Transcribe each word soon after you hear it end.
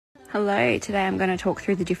Hello, today I'm going to talk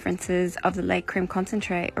through the differences of the Lait-Crème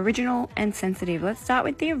Concentré Original and Sensitive. Let's start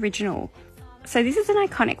with the Original. So this is an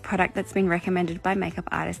iconic product that's been recommended by makeup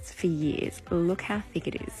artists for years. Look how thick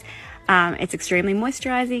it is. It's extremely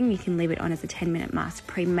moisturizing. You can leave it on as a 10-minute mask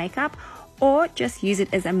pre-makeup or just use it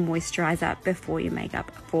as a moisturizer before your makeup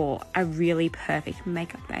for a really perfect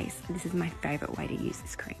makeup base. This is my favorite way to use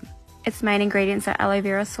this cream. Its main ingredients are aloe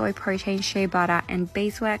vera, soy protein, shea butter and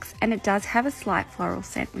beeswax, and it does have a slight floral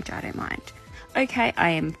scent, which I don't mind. Okay, I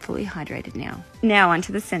am fully hydrated now. Now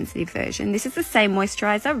onto the sensitive version. This is the same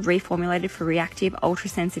moisturizer reformulated for reactive,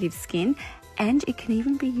 ultra-sensitive skin, and it can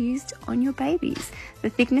even be used on your babies. The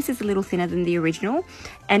thickness is a little thinner than the original,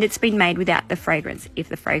 and it's been made without the fragrance, if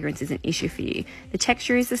the fragrance is an issue for you. The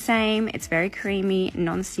texture is the same, it's very creamy,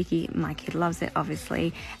 non-sticky, my kid loves it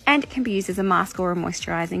obviously, and it can be used as a mask or a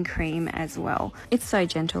moisturizing cream as well. It's so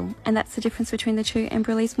gentle, and that's the difference between the two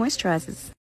Embryolisse moisturizers.